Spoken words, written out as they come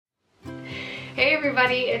Hey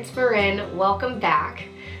everybody, it's Marin. Welcome back.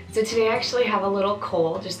 So today I actually have a little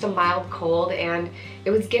cold, just a mild cold, and it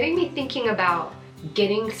was getting me thinking about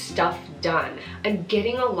getting stuff done. I'm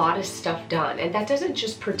getting a lot of stuff done, and that doesn't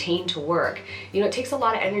just pertain to work. You know, it takes a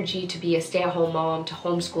lot of energy to be a stay-at-home mom, to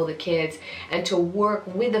homeschool the kids, and to work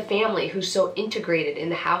with a family who's so integrated in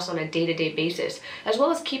the house on a day-to-day basis, as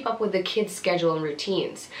well as keep up with the kids' schedule and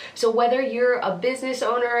routines. So whether you're a business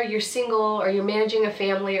owner, you're single, or you're managing a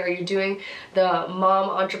family, or you're doing the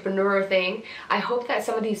mom entrepreneur thing, I hope that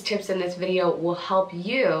some of these tips in this video will help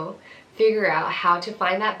you figure out how to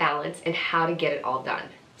find that balance and how to get it all done.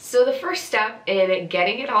 So the first step in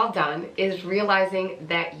getting it all done is realizing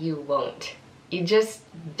that you won't. You just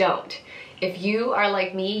don't. If you are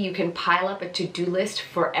like me, you can pile up a to-do list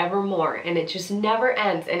forevermore, and it just never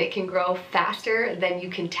ends, and it can grow faster than you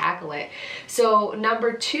can tackle it. So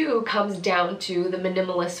number 2 comes down to the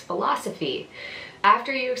minimalist philosophy.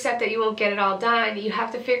 After you accept that you won't get it all done, you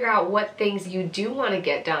have to figure out what things you do want to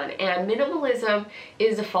get done. And minimalism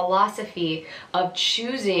is a philosophy of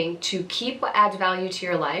choosing to keep what adds value to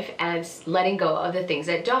your life and letting go of the things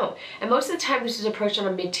that don't. And most of the time this is approached on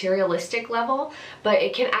a materialistic level, but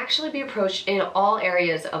it can actually be approached in all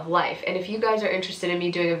areas of life. And if you guys are interested in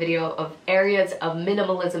me doing a video of areas of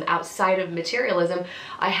minimalism outside of materialism,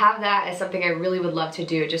 I have that as something I really would love to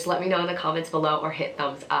do. Just let me know in the comments below or hit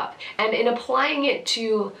thumbs up. And in applying it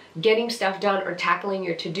to getting stuff done or tackling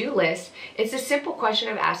your to-do list, it's a simple question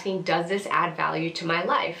of asking, does this add value to my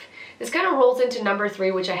life? This kind of rolls into number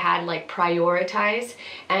 3, which I had like prioritize,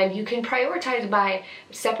 and you can prioritize by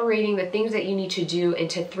separating the things that you need to do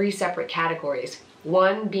into 3 separate categories.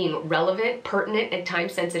 1 being relevant, pertinent, and time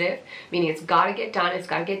sensitive, meaning it's gotta get done, it's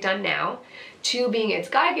gotta get done now. 2 being it's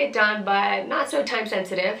gotta get done but not so time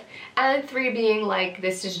sensitive. And 3 being like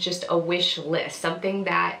this is just a wish list, something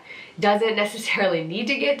that doesn't necessarily need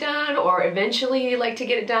to get done, or eventually you like to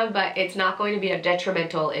get it done, but it's not going to be a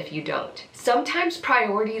detrimental if you don't. Sometimes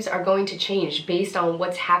priorities are going to change based on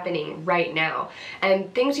what's happening right now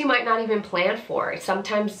and things you might not even plan for.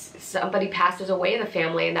 Sometimes somebody passes away in the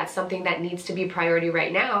family and that's something that needs to be priority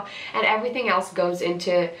right now, and everything else goes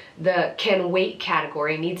into the can wait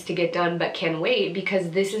category, needs to get done but can wait, because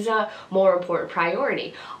this is a more important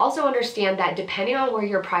priority. Also understand that depending on where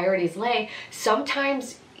your priorities lay,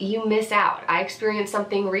 sometimes you miss out. I experienced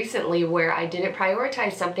something recently where I didn't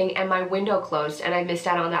prioritize something and my window closed and I missed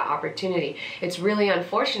out on that opportunity. It's really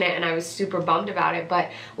unfortunate and I was super bummed about it, but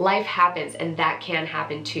life happens and that can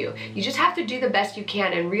happen too. You just have to do the best you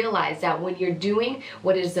can and realize that when you're doing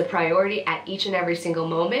what is the priority at each and every single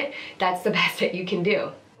moment, that's the best that you can do.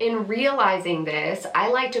 In realizing this, I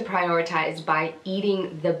like to prioritize by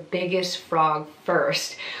eating the biggest frog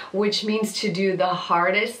first, which means to do the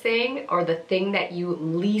hardest thing or the thing that you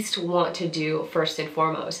least want to do first and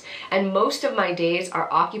foremost. And most of my days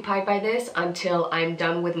are occupied by this until I'm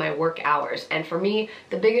done with my work hours. And for me,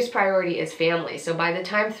 the biggest priority is family. So by the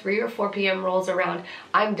time 3 or 4 p.m. rolls around,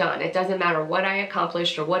 I'm done. It doesn't matter what I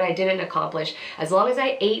accomplished or what I didn't accomplish. As long as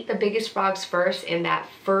I ate the biggest frogs first in that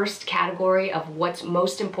first category of what's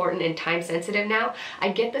most important and time sensitive now, I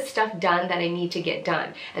get the stuff done that I need to get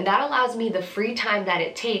done. And that allows me the free time that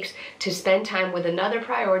it takes to spend time with another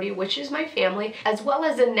priority, which is my family, as well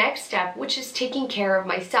as the next step, which is taking care of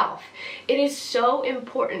myself. It is so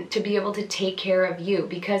important to be able to take care of you,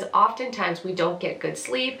 because oftentimes we don't get good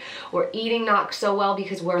sleep, we're eating not so well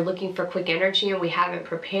because we're looking for quick energy and we haven't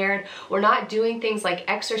prepared, we're not doing things like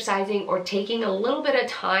exercising or taking a little bit of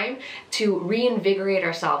time to reinvigorate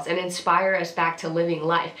ourselves and inspire us back to living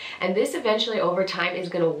life. And this eventually over time is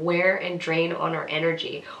going to wear and drain on our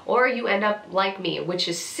energy, or you end up like me, which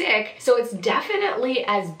is sick. So it's definitely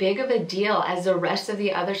as big of a deal as the rest of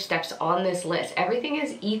the other steps on this list. Everything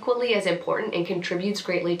is equally as important and contributes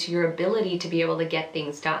greatly to your ability to be able to get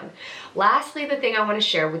things done. Lastly, the thing I want to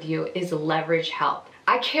share with you is leverage help.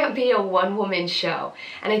 I can't be a one-woman show.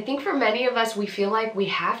 And I think for many of us, we feel like we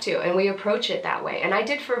have to, and we approach it that way. And I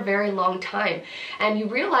did for a very long time. And you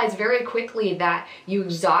realize very quickly that you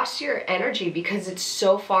exhaust your energy because it's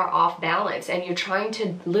so far off balance, and you're trying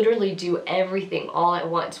to literally do everything all at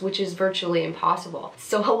once, which is virtually impossible.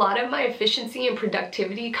 So a lot of my efficiency and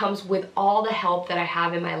productivity comes with all the help that I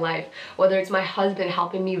have in my life, whether it's my husband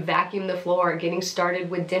helping me vacuum the floor, getting started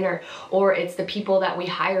with dinner, or it's the people that we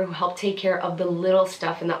hire who help take care of the little stuff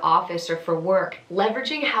stuff in the office or for work,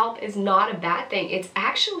 leveraging help is not a bad thing. It's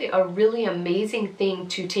actually a really amazing thing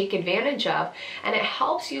to take advantage of, and it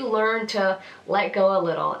helps you learn to let go a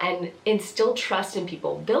little and instill trust in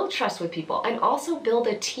people, build trust with people, and also build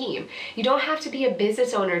a team. You don't have to be a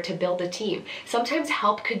business owner to build a team. Sometimes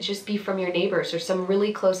help could just be from your neighbors or some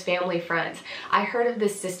really close family friends. I heard of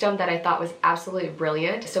this system that I thought was absolutely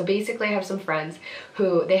brilliant. So basically I have some friends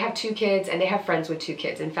who, they have 2 kids and they have friends with 2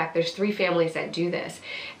 kids. In fact, there's 3 families that do this,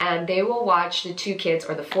 and they will watch the 2 kids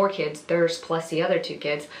or the 4 kids, theirs plus the other 2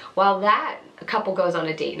 kids, while that a couple goes on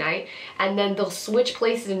a date night, and then they'll switch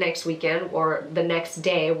places the next weekend or the next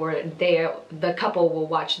day where the couple will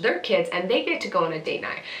watch their kids and they get to go on a date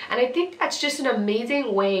night. And I think that's just an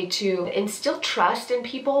amazing way to instill trust in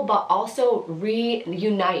people, but also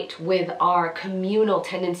reunite with our communal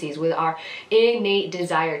tendencies, with our innate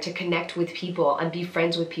desire to connect with people and be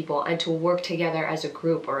friends with people and to work together as a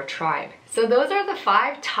group or a tribe. So those are the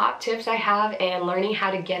 5 top tips I have in learning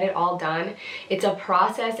how to get it all done. It's a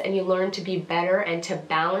process and you learn to be better and to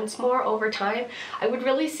balance more over time. I would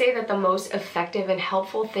really say that the most effective and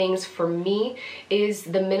helpful things for me is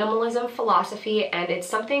the minimalism philosophy, and it's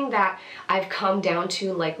something that I've come down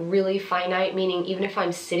to like really finite, meaning even if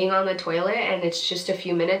I'm sitting on the toilet and it's just a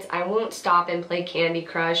few minutes, I won't stop and play Candy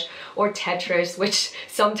Crush or Tetris, which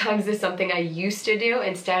sometimes is something I used to do.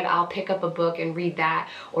 Instead, I'll pick up a book and read that,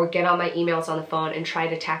 or get on my emails on the phone and try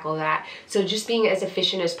to tackle that. So just being as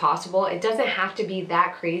efficient as possible. It doesn't have to be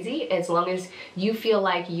that crazy as long as you feel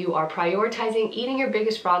like you are prioritizing eating your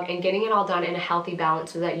biggest frog and getting it all done in a healthy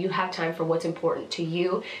balance so that you have time for what's important to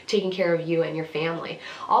you, taking care of you and your family.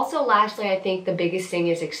 Also, lastly, I think the biggest thing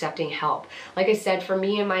is accepting help. Like I said, for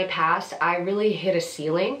me in my past, I really hit a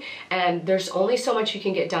ceiling and there's only so much you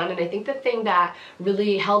can get done. And I think the thing that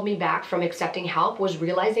really held me back from accepting help was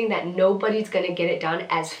realizing that nobody's gonna get it done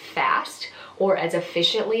as fast or as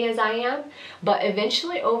efficiently as I am, but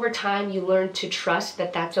eventually over time you learn to trust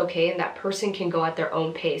that that's okay and that person can go at their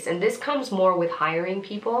own pace. And this comes more with hiring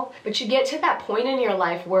people, but you get to that point in your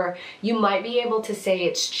life where you might be able to say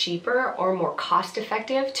it's cheaper or more cost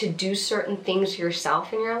effective to do certain things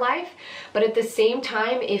yourself in your life, but at the same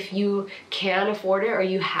time, if you can afford it or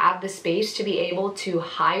you have the space to be able to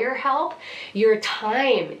hire help, your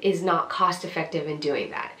time is not cost effective in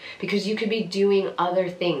doing that, because you could be doing other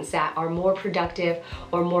things that are more productive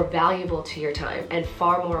or more valuable to your time and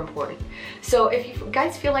far more important. So if you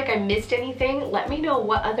guys feel like I missed anything, let me know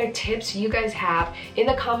what other tips you guys have in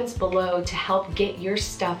the comments below to help get your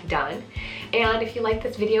stuff done. And if you like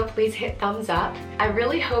this video, please hit thumbs up. I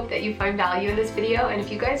really hope that you find value in this video, and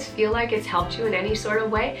if you guys feel like it's helped you in any sort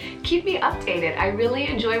of way, keep me updated. I really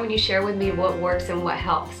enjoy when you share with me what works and what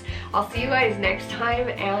helps. I'll see you guys next time,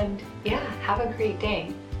 and yeah, have a great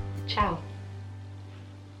day. Ciao.